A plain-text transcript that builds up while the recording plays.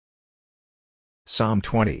Psalm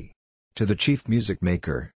 20. To the chief music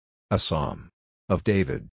maker. A psalm. Of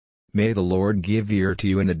David. May the Lord give ear to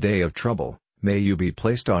you in the day of trouble, may you be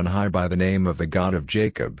placed on high by the name of the God of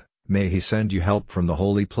Jacob, may he send you help from the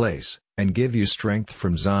holy place, and give you strength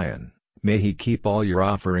from Zion, may he keep all your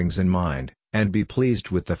offerings in mind, and be pleased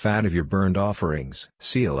with the fat of your burnt offerings.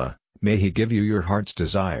 Selah, may he give you your heart's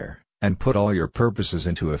desire, and put all your purposes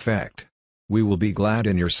into effect. We will be glad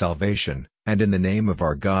in your salvation, and in the name of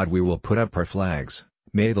our God we will put up our flags.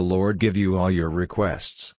 May the Lord give you all your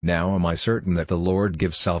requests. Now am I certain that the Lord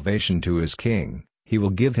gives salvation to his king, he will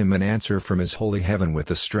give him an answer from his holy heaven with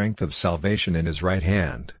the strength of salvation in his right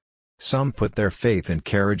hand. Some put their faith in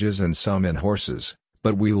carriages and some in horses,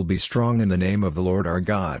 but we will be strong in the name of the Lord our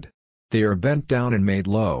God. They are bent down and made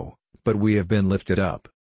low, but we have been lifted up.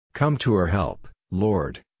 Come to our help,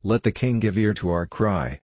 Lord, let the king give ear to our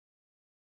cry.